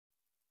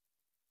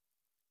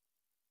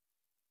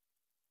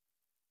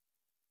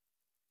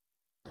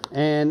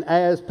And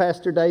as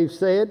Pastor Dave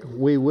said,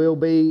 we will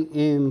be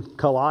in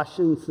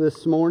Colossians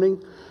this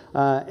morning.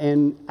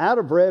 And out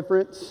of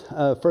reverence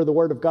for the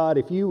Word of God,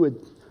 if you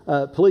would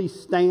please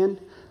stand.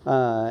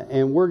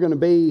 And we're going to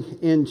be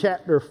in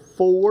chapter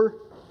 4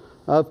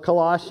 of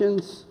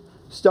Colossians,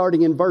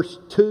 starting in verse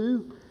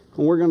 2.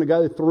 And we're going to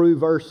go through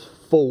verse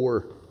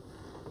 4.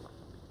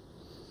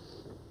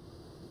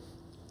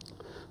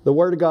 The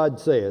Word of God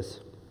says,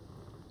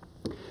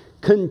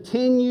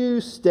 "Continue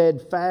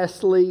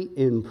steadfastly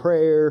in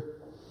prayer,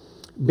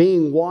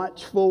 being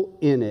watchful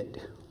in it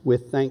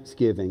with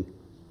thanksgiving.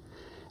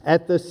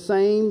 At the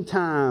same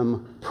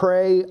time,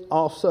 pray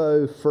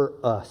also for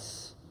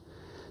us,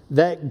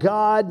 that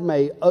God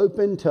may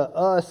open to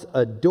us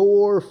a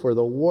door for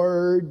the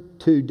word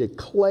to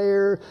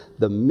declare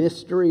the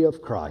mystery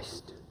of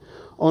Christ,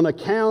 on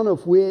account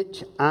of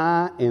which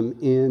I am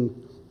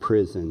in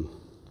prison,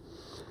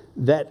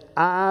 that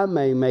I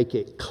may make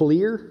it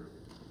clear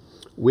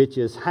which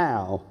is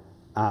how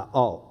I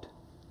ought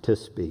to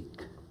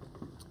speak."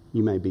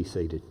 You may be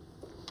seated.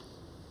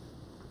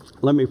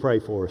 Let me pray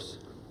for us.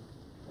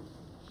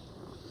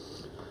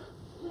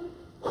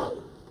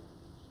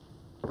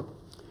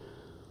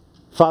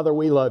 Father,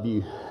 we love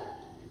you.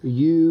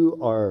 You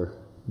are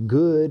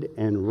good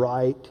and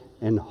right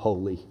and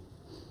holy.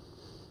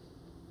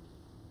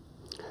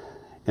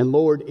 And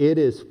Lord, it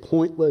is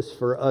pointless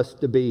for us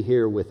to be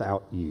here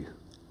without you.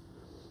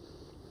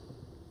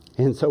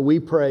 And so we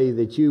pray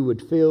that you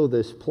would fill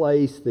this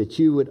place, that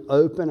you would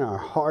open our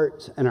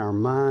hearts and our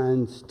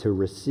minds to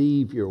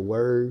receive your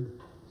word.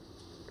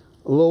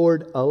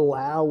 Lord,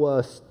 allow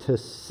us to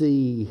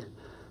see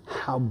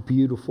how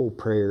beautiful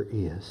prayer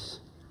is.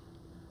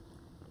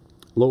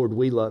 Lord,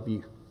 we love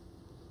you.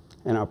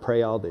 And I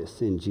pray all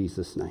this in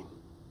Jesus' name.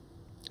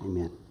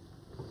 Amen.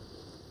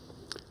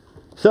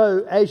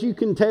 So, as you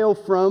can tell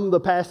from the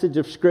passage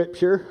of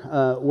Scripture,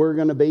 we're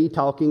going to be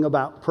talking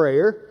about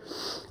prayer.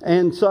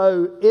 And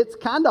so, it's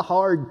kind of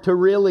hard to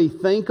really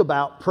think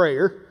about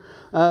prayer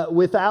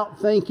without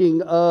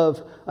thinking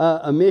of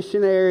a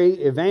missionary,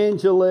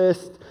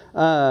 evangelist,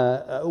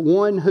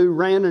 one who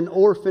ran an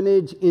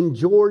orphanage in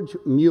George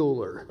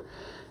Mueller.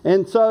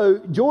 And so,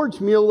 George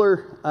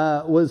Mueller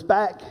was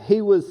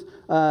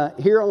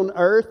here on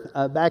earth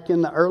back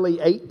in the early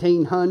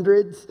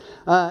 1800s.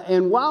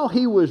 And while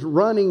he was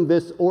running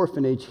this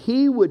orphanage,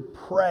 he would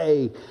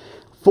pray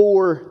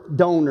for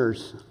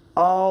donors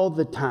all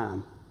the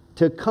time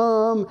to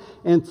come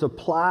and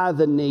supply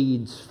the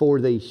needs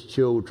for these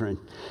children.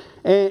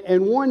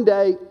 And one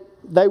day,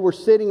 they were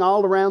sitting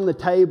all around the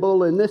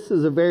table, and this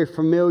is a very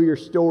familiar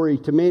story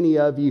to many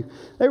of you.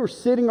 They were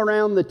sitting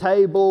around the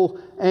table,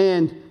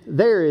 and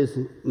there is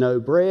no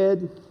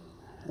bread.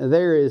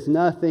 There is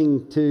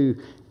nothing to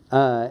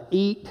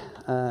eat,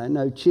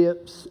 no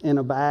chips in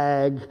a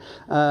bag,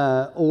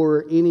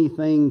 or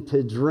anything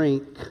to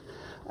drink.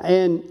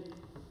 And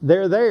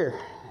they're there.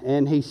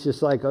 And he's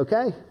just like,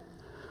 okay,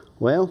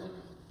 well,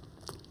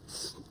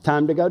 it's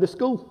time to go to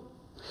school.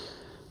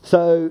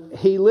 So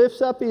he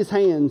lifts up his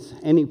hands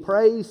and he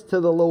prays to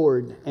the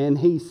Lord and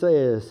he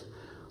says,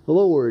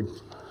 "Lord,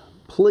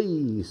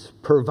 please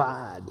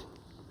provide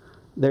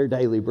their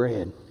daily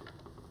bread."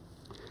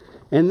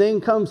 And then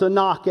comes a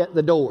knock at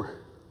the door.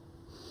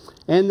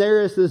 And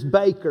there is this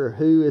baker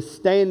who is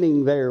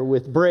standing there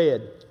with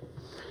bread.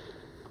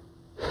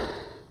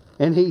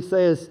 And he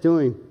says to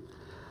him,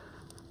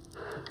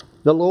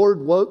 "The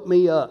Lord woke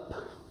me up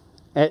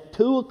at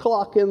 2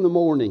 o'clock in the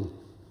morning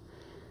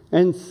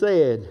and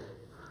said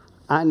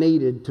I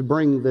needed to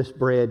bring this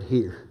bread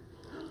here.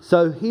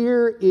 So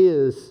here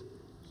is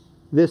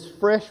this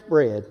fresh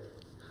bread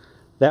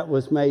that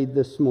was made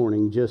this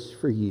morning just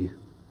for you."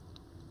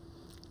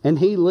 And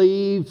he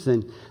leaves,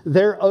 and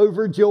they're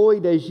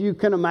overjoyed, as you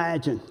can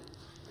imagine.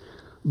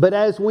 But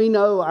as we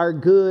know, our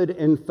good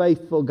and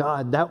faithful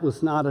God, that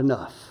was not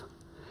enough.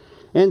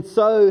 And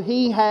so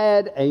he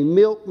had a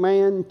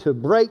milkman to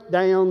break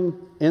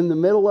down in the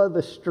middle of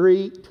the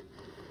street.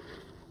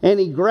 And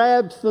he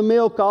grabs the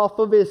milk off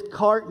of his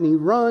cart and he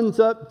runs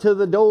up to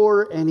the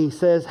door and he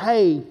says,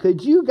 "Hey,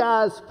 could you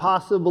guys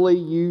possibly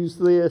use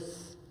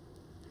this?"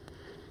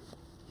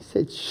 He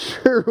said,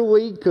 "Sure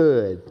we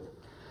could."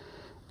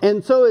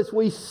 And so as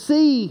we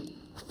see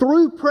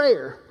through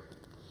prayer,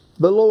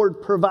 the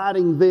Lord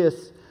providing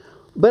this,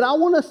 but I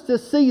want us to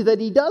see that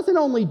he doesn't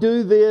only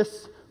do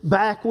this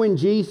back when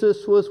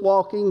Jesus was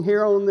walking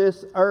here on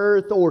this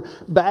earth, or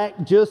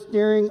back just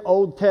during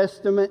Old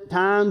Testament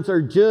times,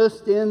 or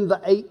just in the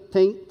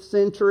 18th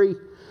century,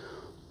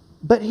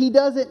 but he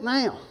does it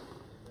now.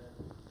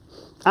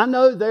 I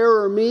know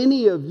there are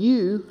many of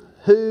you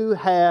who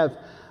have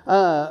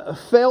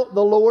felt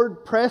the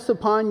Lord press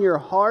upon your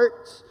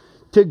hearts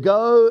to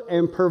go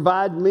and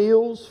provide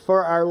meals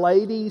for our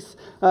ladies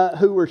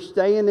who were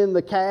staying in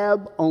the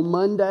cab on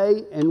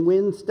Monday and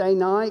Wednesday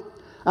night.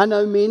 I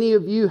know many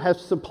of you have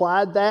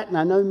supplied that, and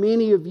I know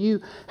many of you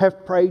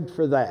have prayed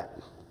for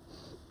that.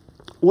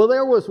 Well,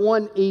 there was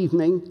one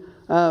evening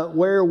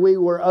where we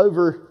were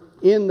over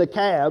in the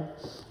cab,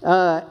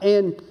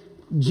 and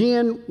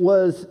Jen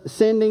was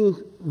sending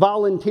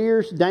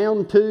volunteers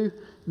down to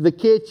the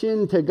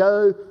kitchen to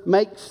go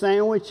make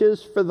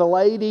sandwiches for the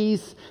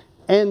ladies,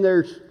 and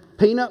there's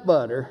peanut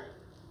butter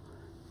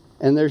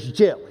and there's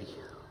jelly,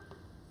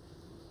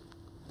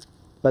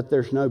 but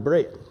there's no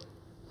bread.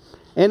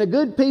 And a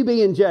good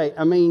PB&J,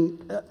 I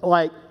mean,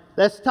 like,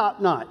 that's top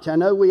notch. I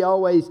know we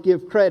always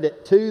give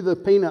credit to the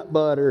peanut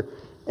butter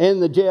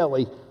and the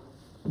jelly,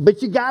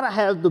 but you got to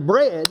have the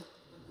bread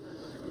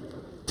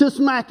to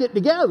smack it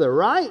together,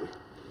 right?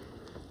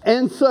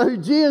 And so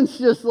Jen's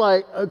just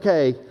like,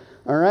 okay,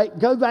 all right,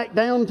 go back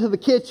down to the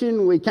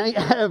kitchen. We can't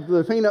have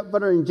the peanut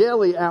butter and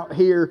jelly out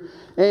here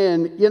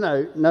and,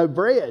 no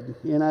bread.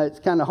 It's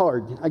kind of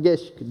hard. I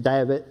guess you could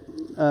dab it.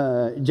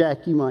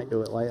 Jack, you might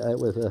do it like that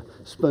with a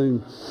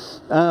spoon.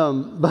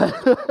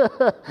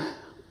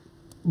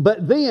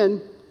 But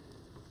then,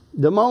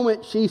 the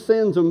moment she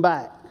sends them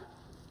back,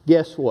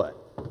 guess what?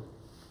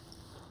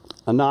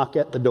 A knock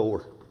at the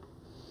door.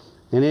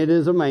 And it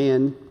is a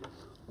man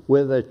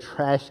with a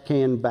trash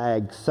can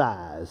bag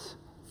size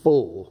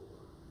full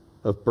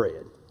of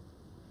bread.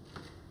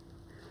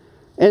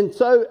 And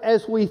so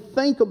as we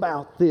think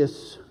about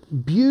this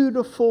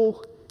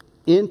beautiful,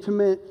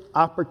 intimate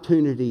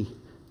opportunity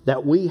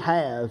that we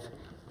have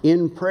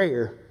in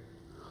prayer,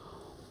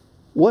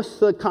 what's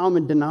the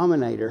common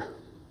denominator?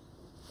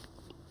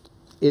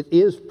 It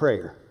is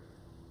prayer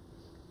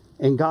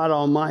and God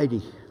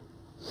Almighty.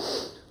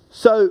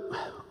 So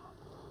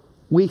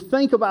we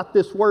think about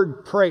this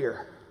word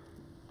prayer.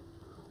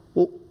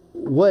 Well,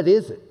 what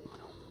is it?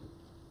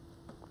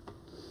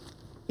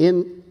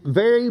 In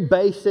very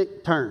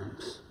basic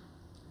terms,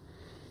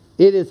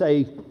 it is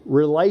a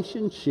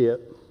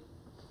relationship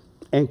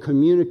and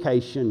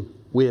communication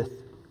with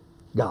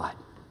God.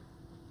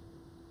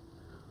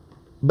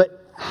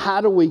 But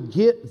how do we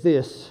get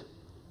this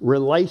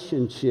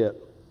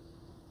relationship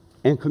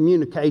and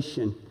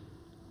communication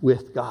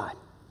with God?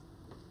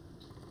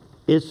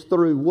 It's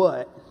through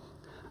what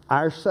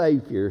our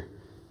Savior,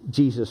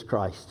 Jesus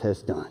Christ,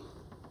 has done.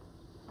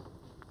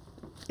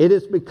 It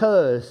is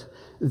because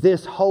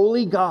this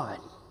holy God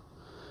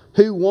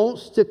who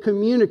wants to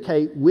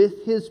communicate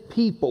with His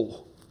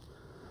people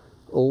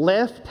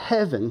left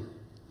heaven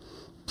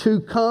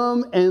to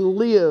come and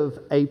live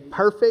a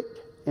perfect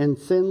and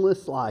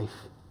sinless life,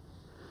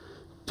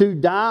 to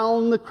die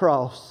on the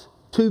cross,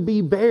 to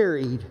be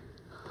buried,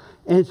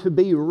 and to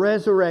be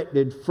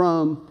resurrected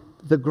from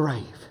the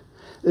grave.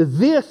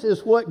 This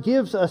is what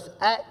gives us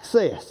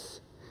access.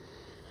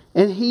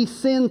 And He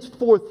sends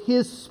forth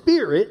His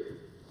Spirit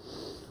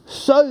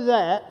so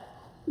that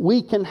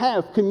we can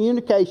have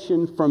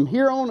communication from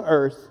here on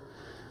earth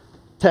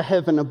to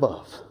heaven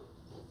above.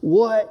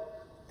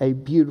 What a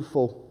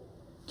beautiful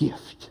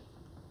gift.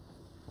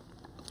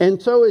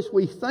 And so as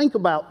we think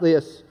about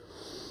this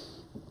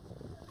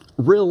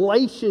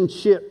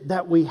relationship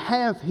that we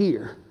have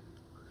here,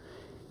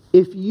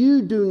 if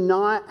you do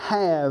not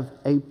have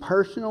a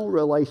personal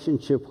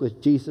relationship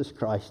with Jesus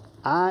Christ,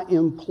 I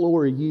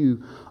implore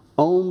you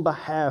on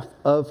behalf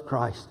of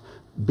Christ,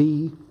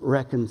 be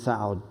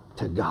reconciled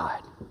to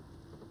God.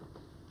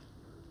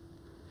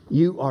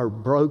 You are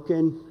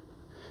broken,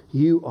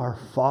 you are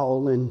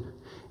fallen,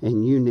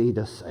 and you need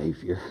a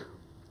Savior.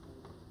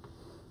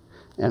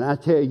 And I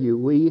tell you,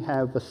 we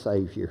have a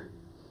Savior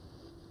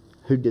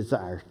who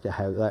desires to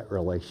have that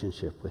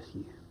relationship with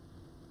you.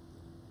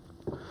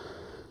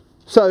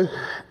 So,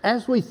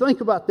 as we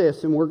think about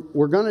this, and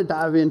we're going to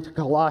dive into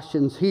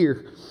Colossians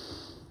here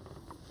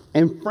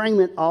and frame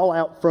it all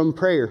out from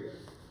prayer.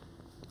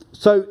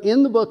 So,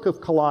 in the book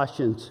of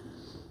Colossians,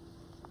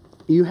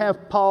 you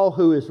have Paul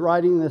who is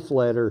writing this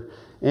letter,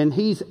 and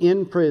he's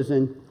in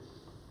prison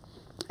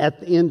at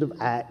the end of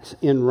Acts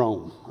in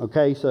Rome.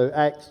 Okay, so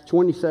Acts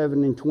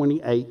 27 and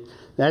 28,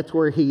 that's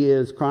where he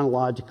is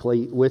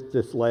chronologically with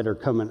this letter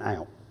coming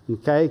out.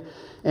 Okay,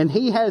 and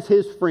he has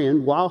his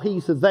friend, while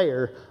he's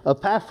there,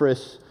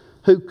 Epaphras,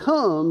 who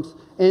comes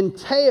and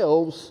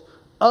tells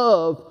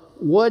of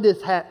what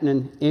is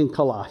happening in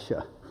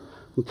Colossia.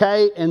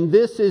 Okay, and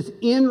this is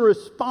in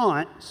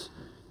response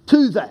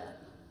to that.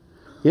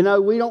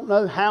 We don't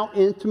know how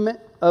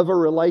intimate of a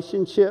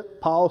relationship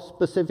Paul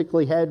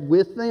specifically had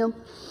with them,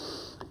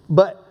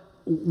 but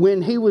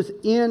when he was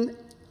in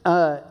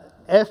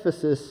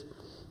Ephesus,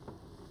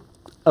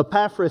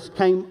 Epaphras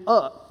came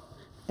up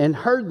and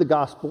heard the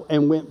gospel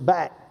and went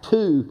back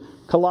to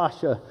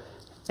Colossia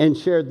and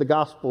shared the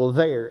gospel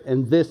there.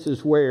 And this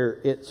is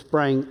where it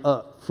sprang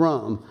up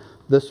from,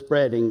 the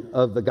spreading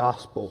of the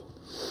gospel.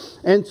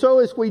 And so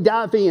as we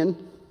dive in,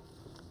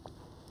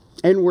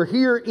 and we're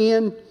here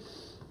in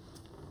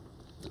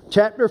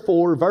chapter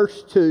 4,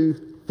 verse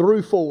 2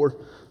 through 4,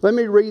 let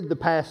me read the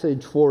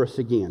passage for us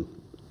again.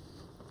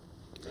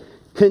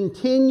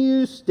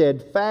 Continue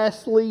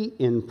steadfastly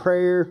in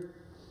prayer,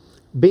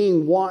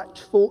 being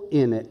watchful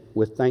in it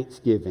with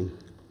thanksgiving.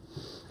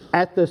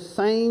 At the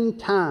same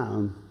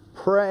time,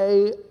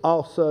 pray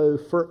also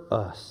for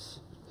us,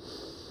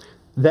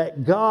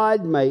 that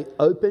God may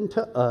open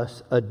to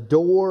us a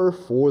door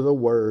for the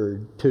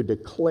word to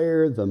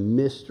declare the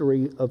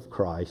mystery of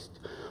Christ,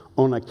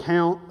 on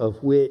account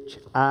of which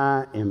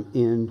I am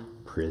in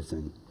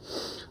prison,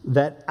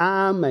 that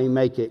I may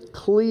make it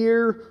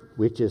clear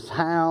which is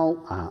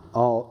how I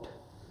ought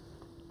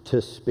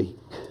to speak.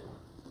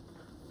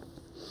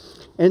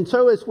 And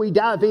so as we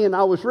dive in,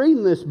 I was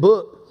reading this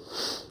book.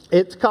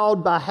 It's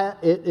called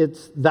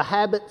it's The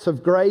Habits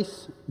of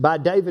Grace by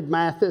David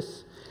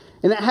Mathis.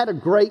 And it had a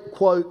great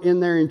quote in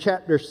there in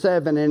chapter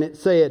 7, and it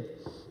said,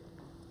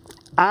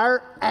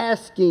 "Our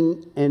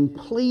asking and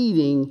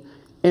pleading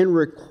and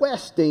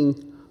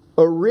requesting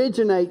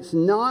originates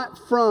not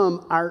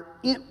from our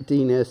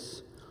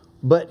emptiness,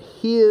 but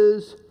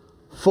His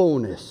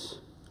fullness.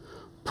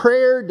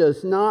 Prayer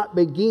does not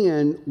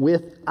begin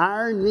with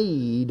our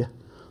need,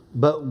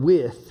 but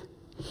with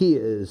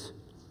His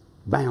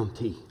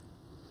bounty."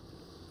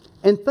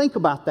 And think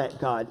about that,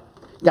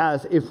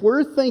 guys. If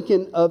we're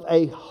thinking of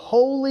a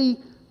holy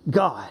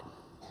God,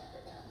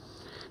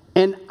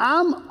 and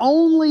I'm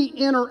only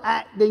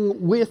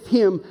interacting with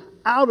Him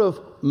out of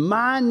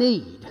my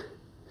need.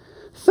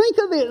 Think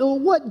of it,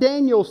 what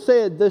Daniel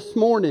said this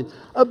morning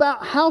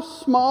about how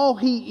small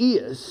he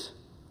is,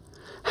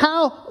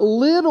 how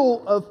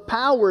little of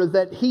power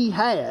that he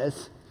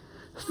has.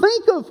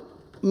 Think of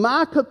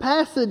my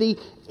capacity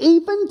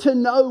even to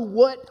know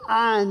what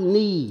I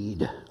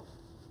need.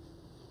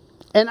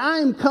 And I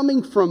am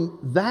coming from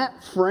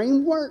that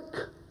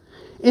framework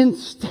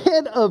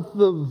instead of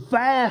the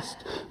vast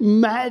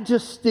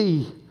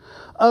majesty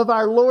of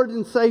our Lord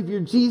and Savior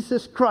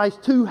Jesus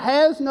Christ, who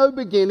has no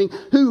beginning,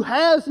 who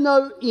has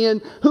no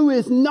end, who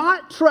is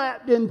not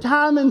trapped in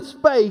time and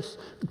space.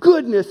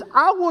 Goodness,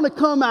 I want to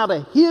come out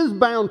of His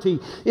bounty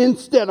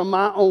instead of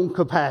my own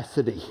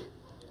capacity.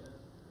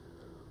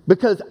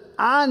 Because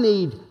I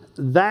need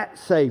that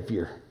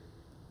Savior.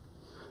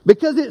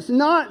 Because it's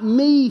not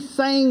me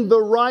saying the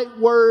right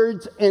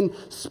words and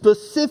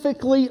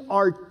specifically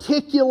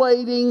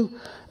articulating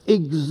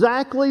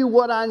exactly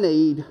what I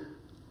need.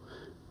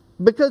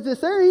 Because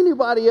is there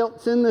anybody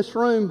else in this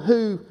room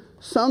who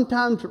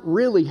sometimes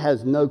really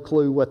has no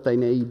clue what they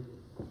need?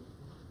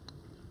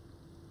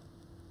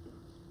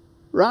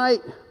 Right?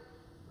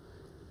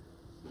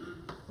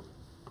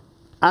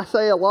 I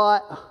say a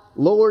lot,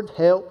 Lord,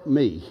 help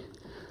me.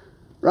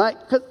 Right?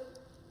 Because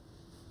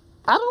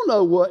I don't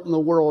know what in the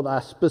world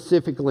I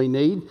specifically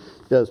need.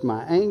 Does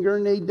my anger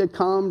need to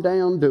calm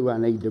down? Do I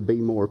need to be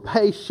more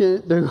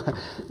patient?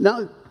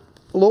 No,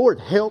 Lord,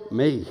 help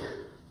me.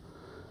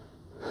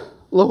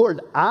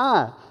 Lord,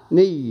 I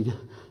need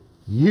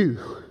You.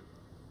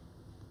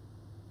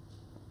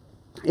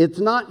 It's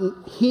not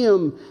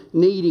Him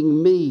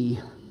needing me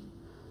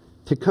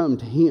to come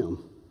to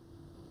Him.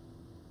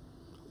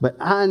 But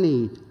I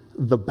need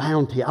the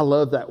bounty. I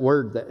love that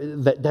word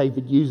that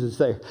David uses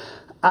there.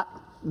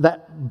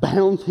 That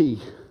bounty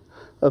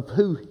of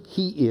who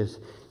He is.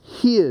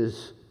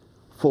 His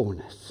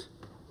fullness.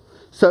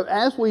 So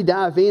as we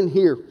dive in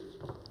here,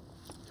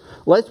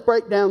 let's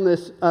break down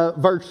this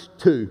verse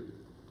 2.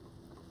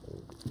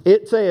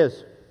 It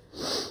says,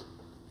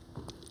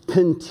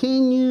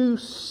 "Continue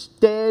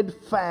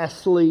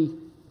steadfastly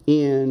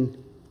in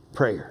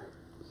prayer."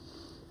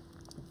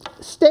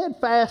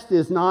 Steadfast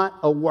is not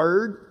a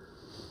word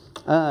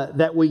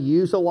that we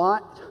use a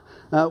lot.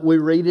 We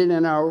read it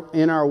in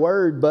our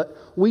word, but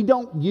we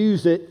don't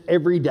use it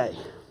every day.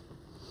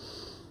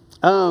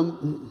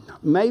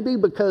 Maybe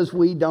because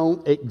we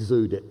don't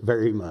exude it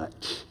very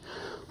much.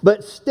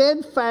 But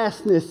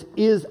steadfastness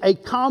is a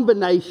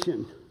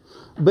combination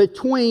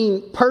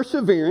between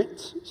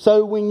perseverance.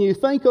 So when you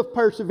think of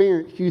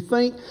perseverance, you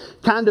think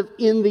kind of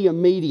in the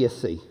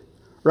immediacy,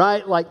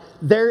 right? Like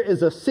there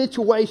is a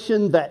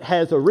situation that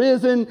has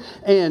arisen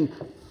and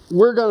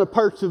we're going to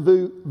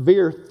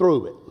persevere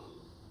through it,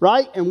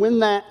 right? And when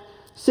that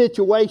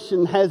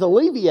situation has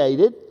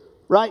alleviated,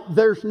 right,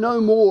 there's no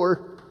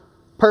more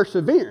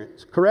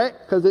perseverance,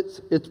 correct? Because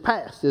it's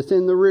past, it's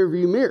in the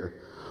rearview mirror.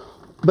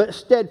 But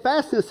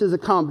steadfastness is a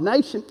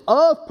combination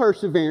of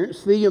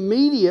perseverance, the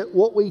immediate,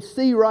 what we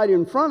see right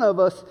in front of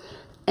us,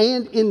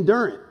 and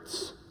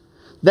endurance.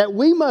 That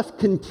we must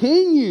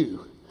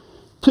continue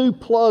to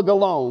plug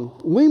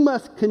along. We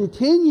must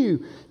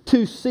continue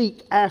to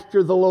seek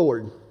after the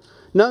Lord,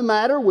 no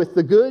matter with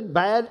the good,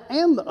 bad,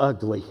 and the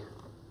ugly.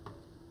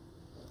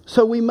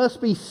 So we must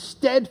be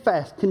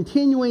steadfast,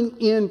 continuing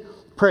in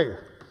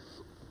prayer.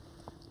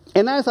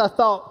 And as I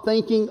thought,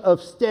 thinking of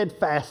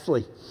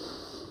steadfastly,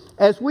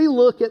 as we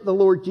look at the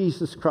Lord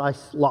Jesus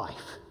Christ's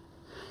life,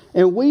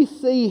 and we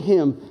see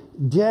Him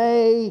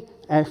day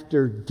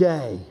after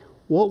day,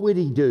 what would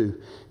He do?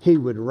 He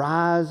would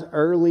rise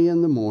early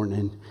in the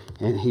morning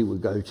and He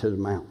would go to the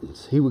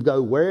mountains. He would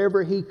go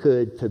wherever He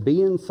could to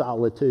be in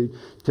solitude,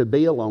 to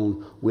be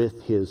alone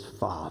with His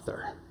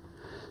Father.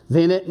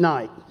 Then at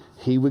night,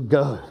 He would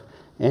go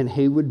and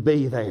He would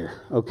be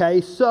there.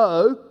 Okay,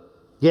 so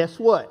guess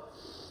what?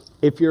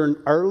 If you're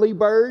an early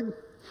bird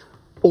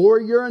or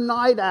you're a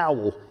night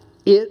owl,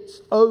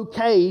 it's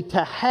okay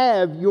to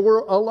have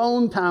your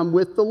alone time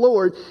with the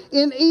Lord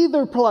in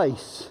either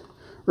place,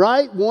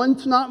 right?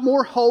 One's not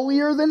more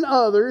holier than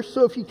others.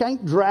 So if you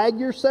can't drag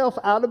yourself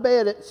out of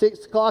bed at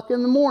 6 o'clock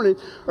in the morning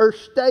or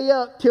stay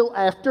up till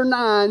after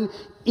 9,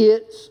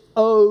 it's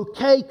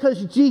okay,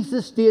 because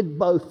Jesus did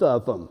both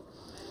of them.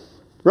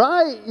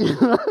 Right?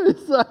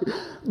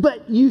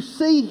 But you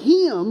see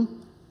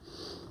him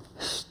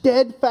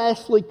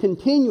steadfastly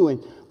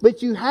continuing.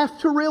 But you have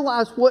to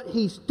realize what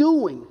he's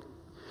doing.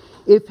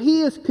 If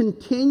he is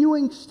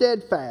continuing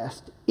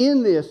steadfast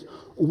in this,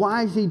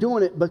 why is he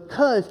doing it?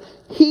 Because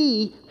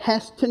he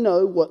has to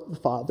know what the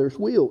Father's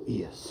will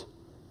is.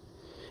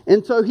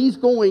 And so he's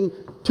going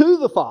to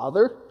the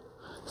Father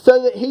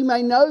so that he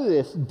may know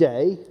this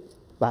day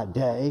by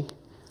day,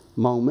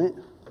 moment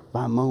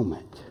by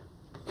moment.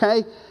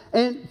 Okay?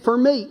 And for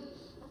me,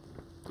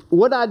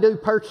 what I do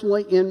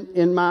personally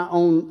in my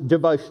own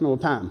devotional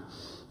time,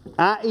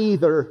 I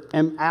either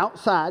am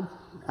outside,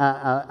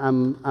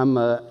 I'm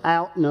a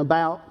out and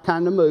about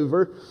kind of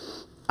mover.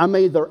 I'm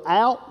either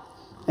out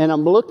and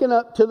I'm looking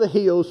up to the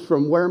hills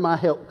from where my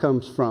help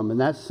comes from, and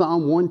that's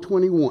Psalm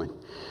 121.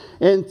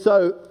 And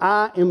so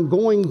I am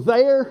going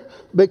there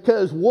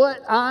because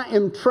what I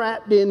am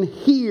trapped in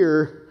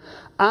here,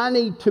 I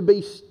need to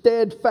be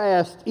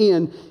steadfast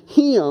in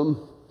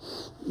him,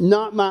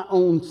 not my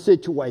own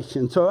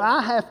situation. So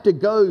I have to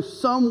go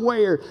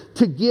somewhere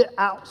to get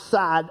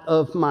outside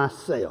of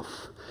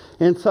myself.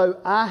 And so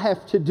I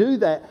have to do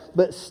that,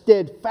 but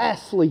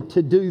steadfastly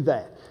to do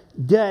that,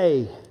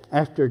 day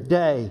after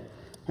day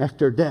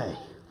after day.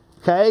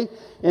 Okay?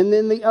 And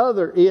then the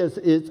other is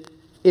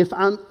if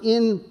I'm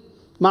in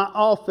my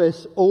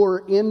office or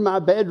in my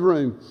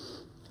bedroom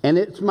and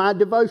it's my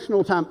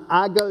devotional time,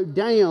 I go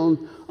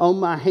down on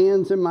my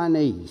hands and my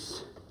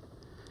knees.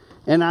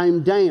 And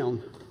I'm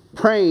down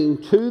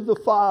praying to the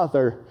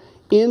Father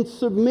in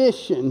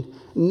submission,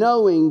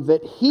 knowing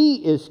that he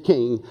is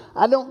king.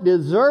 I don't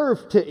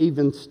deserve to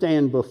even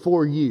stand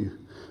before you,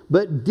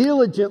 but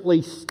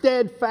diligently,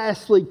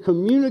 steadfastly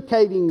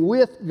communicating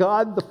with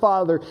God the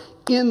Father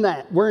in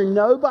that, where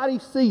nobody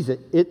sees it.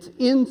 It's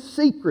in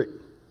secret.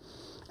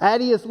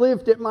 Addie has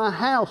lived at my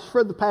house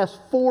for the past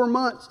 4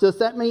 months. Does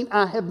that mean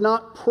I have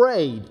not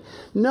prayed?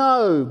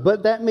 No,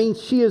 but that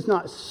means she has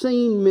not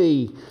seen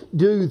me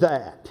do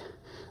that.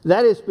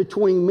 That is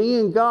between me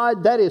and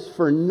God. That is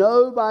for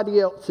nobody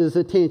else's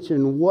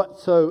attention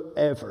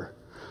whatsoever.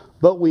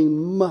 But we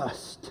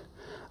must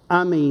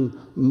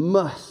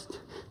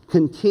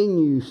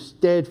continue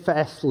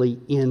steadfastly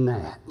in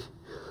that.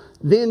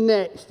 Then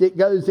next it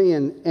goes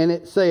in and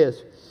it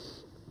says,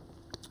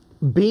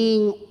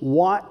 being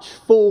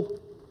watchful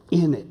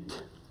in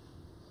it.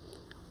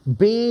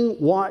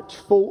 Being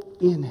watchful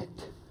in it.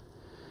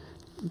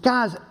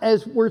 Guys,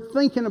 as we're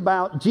thinking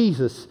about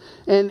Jesus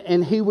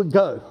and he would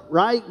go,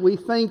 right? We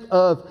think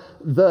of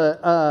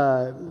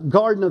the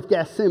Garden of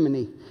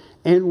Gethsemane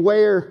and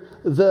where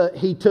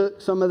he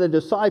took some of the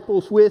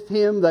disciples with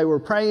him. They were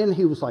praying.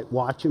 He was like,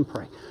 watch and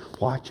pray,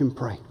 watch and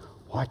pray,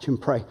 watch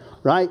and pray,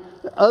 right?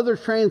 Other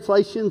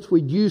translations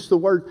would use the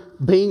word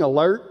being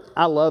alert.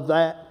 I love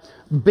that.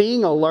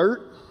 Being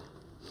alert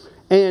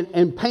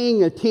and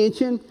paying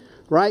attention,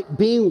 right?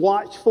 Being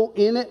watchful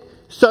in it.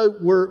 So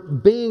we're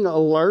being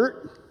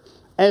alert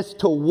as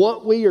to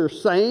what we are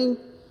saying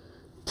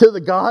to the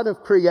God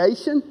of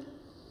creation.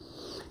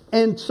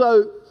 And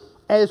so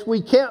as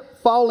we kept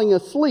falling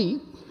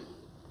asleep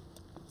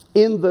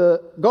in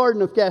the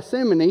Garden of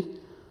Gethsemane,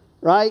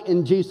 right?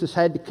 And Jesus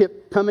had to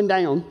keep coming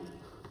down,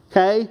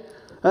 okay?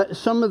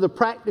 Some of the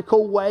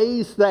practical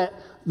ways that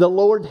the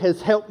Lord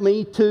has helped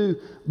me to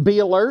be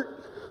alert,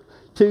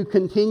 to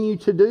continue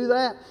to do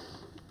that,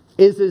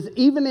 is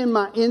even in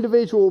my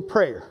individual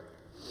prayer,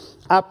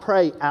 I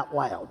pray out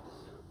loud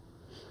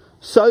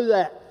so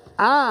that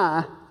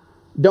I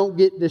don't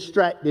get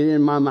distracted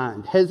in my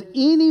mind. Has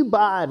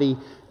anybody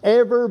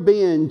ever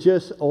been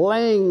just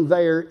laying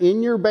there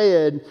in your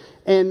bed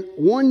and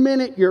 1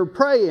 minute you're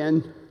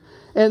praying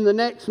and the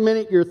next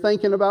minute you're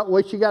thinking about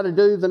what you got to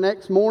do the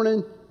next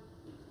morning?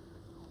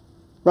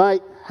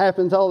 Right?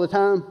 Happens all the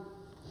time.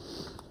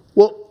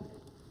 Well,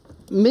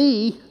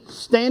 me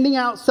standing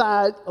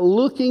outside,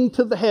 looking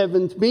to the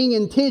heavens, being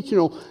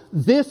intentional,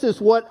 this is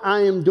what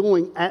I am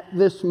doing at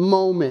this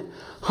moment.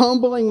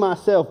 Humbling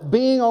myself,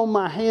 being on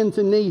my hands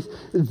and knees.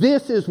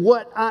 This is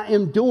what I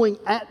am doing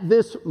at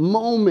this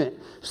moment.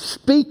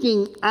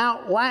 Speaking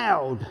out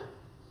loud.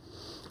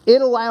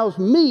 It allows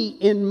me,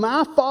 in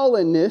my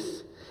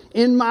fallenness,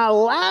 in my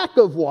lack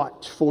of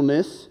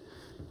watchfulness,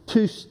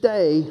 to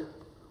stay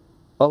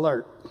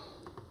alert.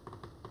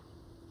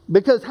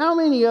 Because how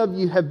many of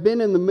you have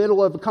been in the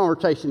middle of a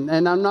conversation,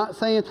 and I'm not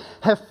saying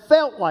have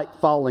felt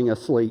like falling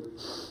asleep,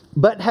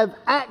 but have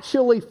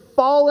actually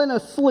fallen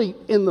asleep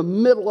in the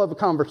middle of a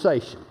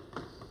conversation?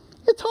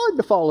 It's hard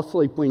to fall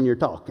asleep when you're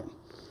talking,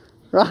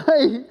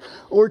 right?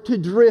 Or to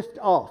drift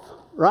off,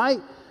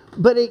 right?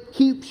 But it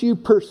keeps you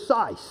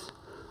precise.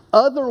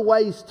 Other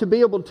ways to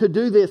be able to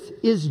do this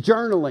is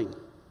journaling.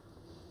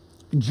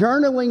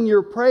 Journaling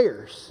your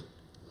prayers,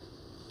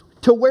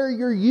 to where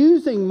you're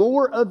using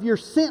more of your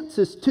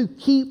senses to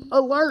keep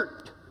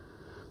alert.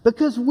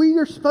 Because we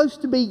are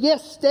supposed to be,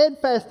 yes,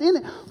 steadfast in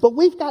it, but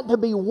we've got to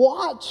be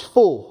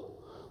watchful.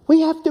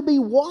 We have to be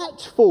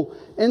watchful.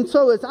 And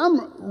so as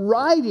I'm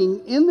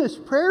writing in this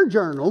prayer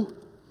journal,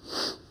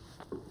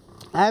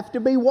 I have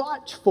to be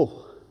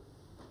watchful.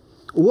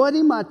 What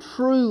am I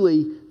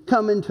truly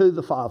coming to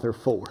the Father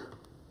for?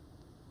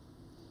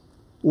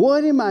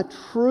 What am I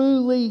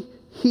truly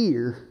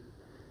here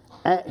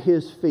at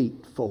His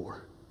feet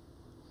for?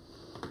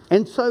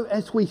 And so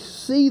as we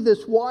see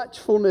this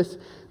watchfulness,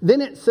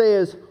 then it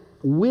says,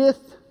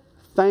 with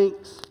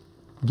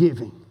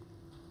thanksgiving.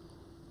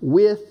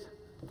 With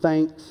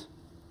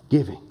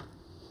thanksgiving.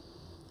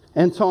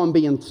 And so I'm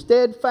being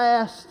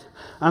steadfast.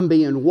 I'm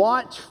being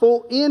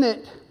watchful in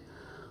it.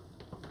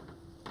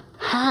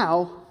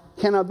 How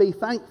can I be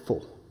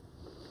thankful?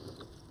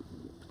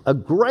 A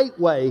great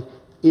way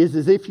is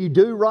as if you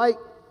do write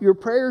your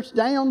prayers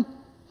down,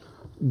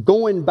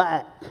 going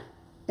back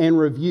and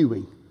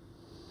reviewing.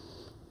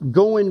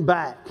 Going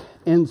back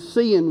and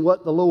seeing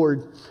what the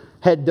Lord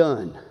had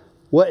done.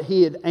 What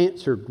He had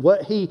answered.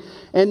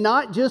 And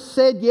not just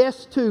said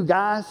yes to,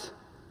 guys.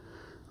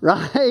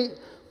 Right?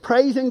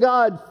 Praising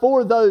God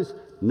for those.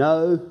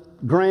 No,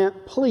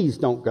 Grant, please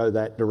don't go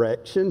that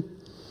direction.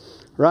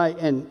 Right?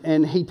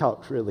 And he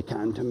talks really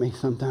kind to me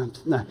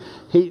sometimes. No,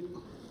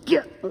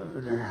 get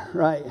over there.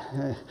 Right?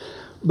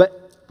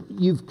 But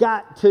you've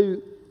got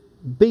to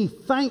be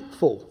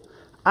thankful.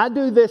 I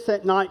do this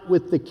at night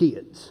with the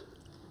kids.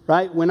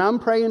 Right? When I'm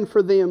praying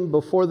for them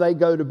before they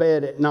go to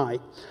bed at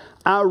night,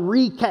 I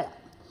recap.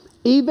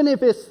 Even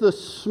if it's the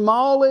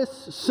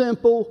smallest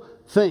simple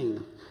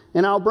thing.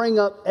 And I'll bring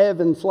up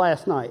Evan's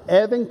last night.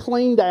 Evan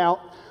cleaned out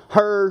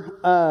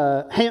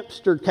her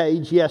hamster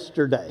cage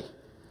yesterday.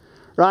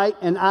 Right?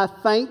 And I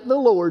thank the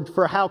Lord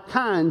for how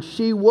kind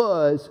she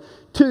was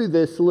to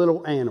this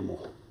little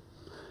animal.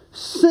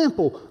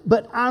 Simple,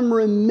 but I'm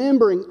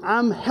remembering,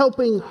 I'm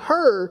helping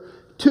her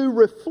to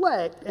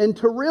reflect and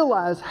to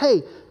realize,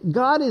 hey,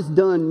 God has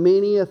done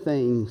many a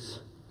things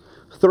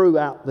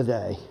throughout the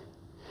day.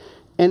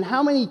 And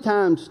how many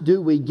times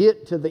do we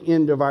get to the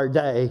end of our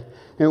day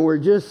and we're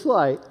just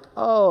like,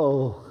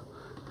 oh,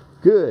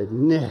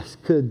 goodness,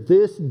 could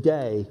this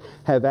day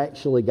have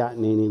actually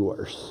gotten any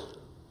worse?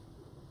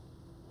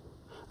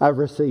 I've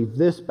received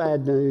this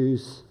bad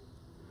news.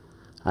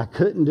 I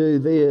couldn't do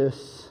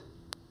this.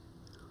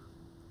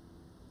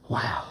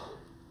 Wow.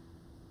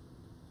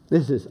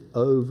 This is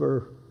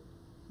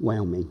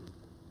overwhelming.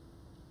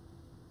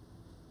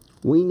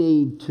 We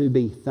need to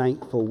be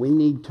thankful. We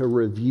need to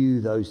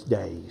review those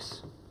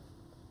days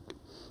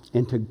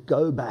and to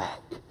go back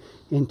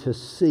and to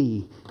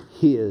see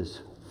His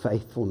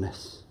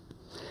faithfulness.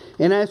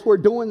 And as we're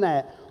doing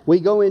that,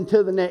 we go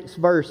into the next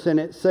verse and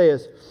it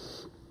says,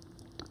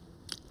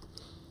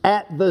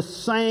 at the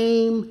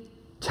same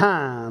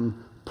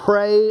time,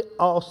 pray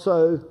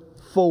also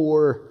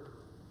for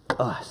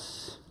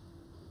us.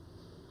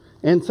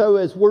 And so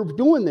as we're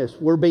doing this,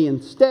 we're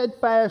being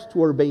steadfast,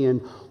 we're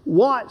being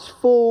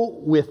watchful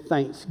with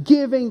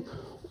thanksgiving.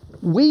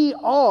 We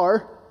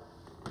are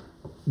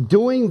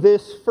doing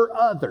this for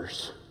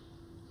others.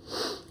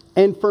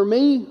 And for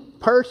me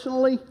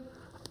personally,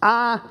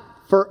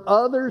 for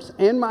others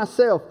and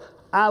myself,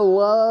 I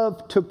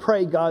love to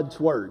pray God's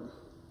Word.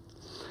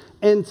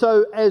 And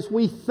so as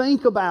we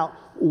think about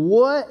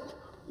what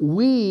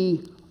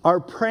we are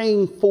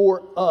praying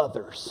for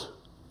others,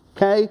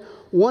 okay?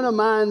 One of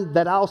mine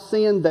that I'll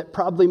send that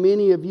probably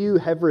many of you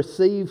have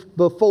received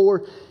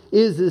before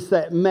is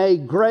that may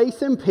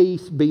grace and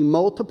peace be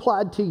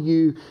multiplied to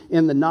you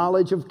in the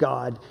knowledge of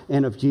God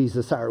and of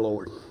Jesus our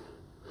Lord.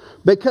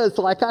 Because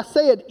like I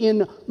said,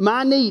 in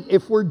my need,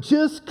 if we're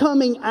just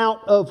coming out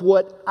of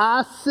what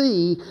I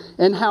see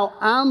and how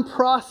I'm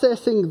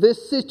processing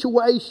this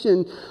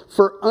situation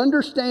for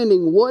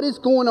understanding what is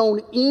going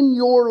on in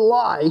your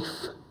life,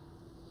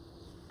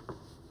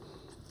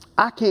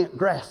 I can't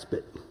grasp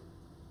it.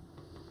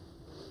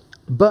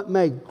 But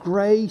may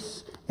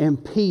grace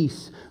and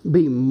peace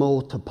be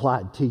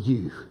multiplied to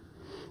you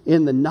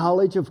in the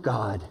knowledge of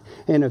God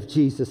and of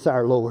Jesus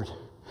our Lord.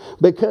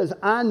 Because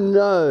I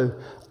know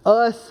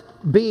us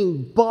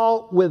being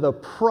bought with a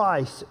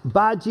price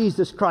by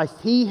Jesus Christ,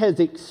 He has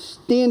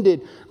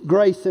extended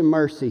grace and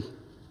mercy.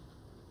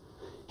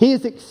 He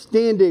has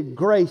extended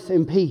grace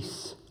and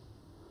peace.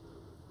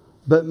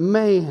 But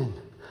man,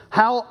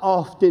 how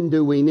often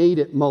do we need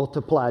it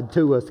multiplied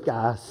to us,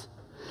 guys?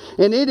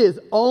 And it is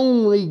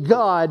only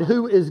God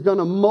who is going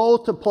to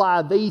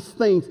multiply these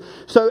things.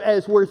 So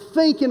as we're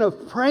thinking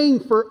of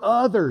praying for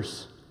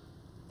others,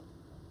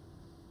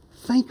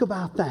 think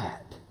about that.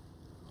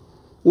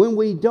 When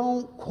we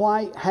don't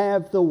quite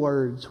have the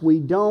words, we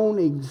don't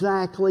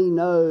exactly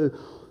know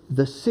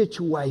the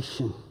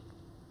situation.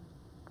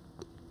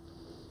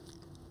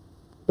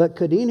 But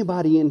could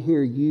anybody in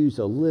here use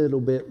a little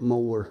bit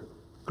more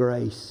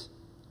grace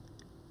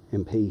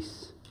and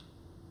peace?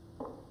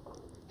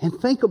 And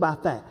think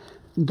about that.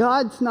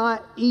 God's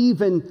not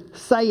even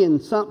saying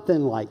something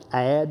like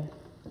add.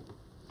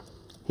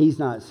 He's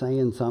not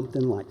saying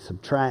something like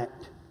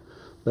subtract.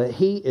 But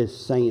He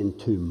is saying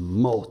to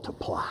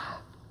multiply.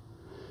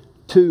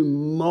 to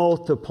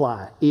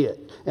multiply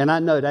it. And I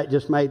know that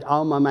just made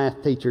all my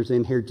math teachers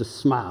in here just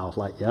smile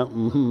like, yeah,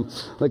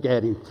 look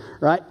at him,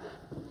 right?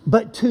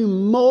 But to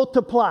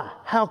multiply,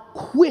 how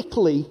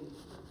quickly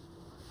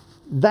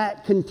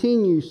that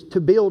continues to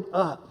build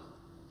up.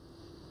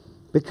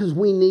 Because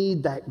we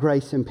need that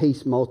grace and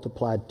peace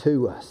multiplied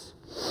to us.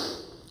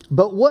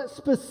 But what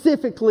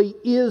specifically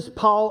is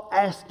Paul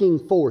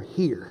asking for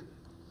here?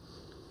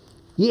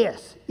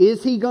 Yes,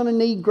 is he going to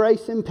need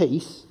grace and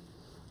peace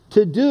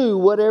to do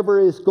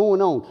whatever is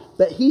going on?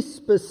 But he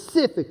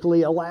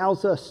specifically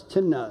allows us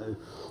to know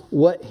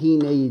what he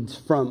needs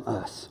from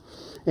us.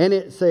 And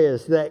it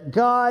says that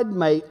God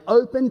may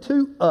open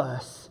to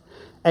us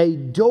a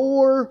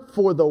door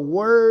for the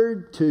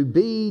word to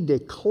be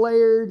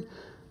declared,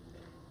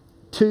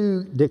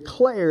 to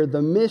declare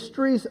the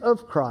mysteries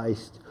of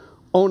Christ,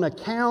 on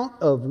account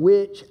of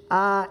which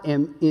I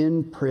am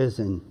in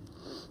prison,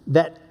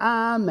 that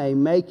I may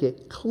make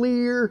it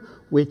clear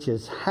which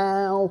is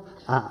how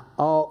I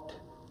ought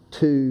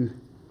to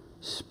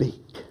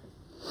speak.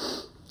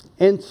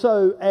 And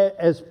so,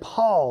 as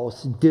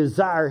Paul's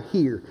desire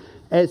here,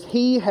 as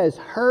he has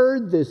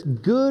heard this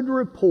good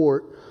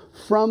report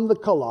from the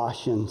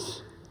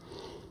Colossians,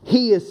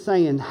 he is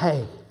saying,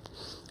 hey,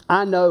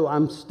 I know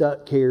I'm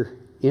stuck here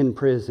in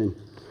prison,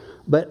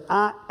 but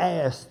I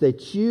ask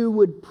that you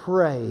would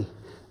pray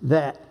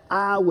that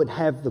I would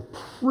have the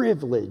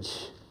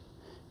privilege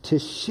to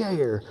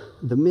share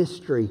the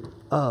mystery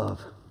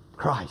of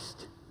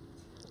Christ.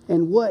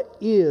 And what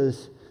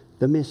is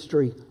the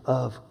mystery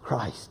of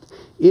Christ?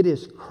 It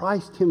is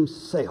Christ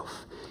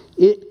himself.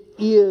 It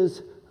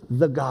is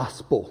the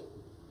gospel.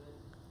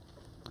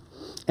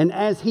 And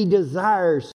as he desires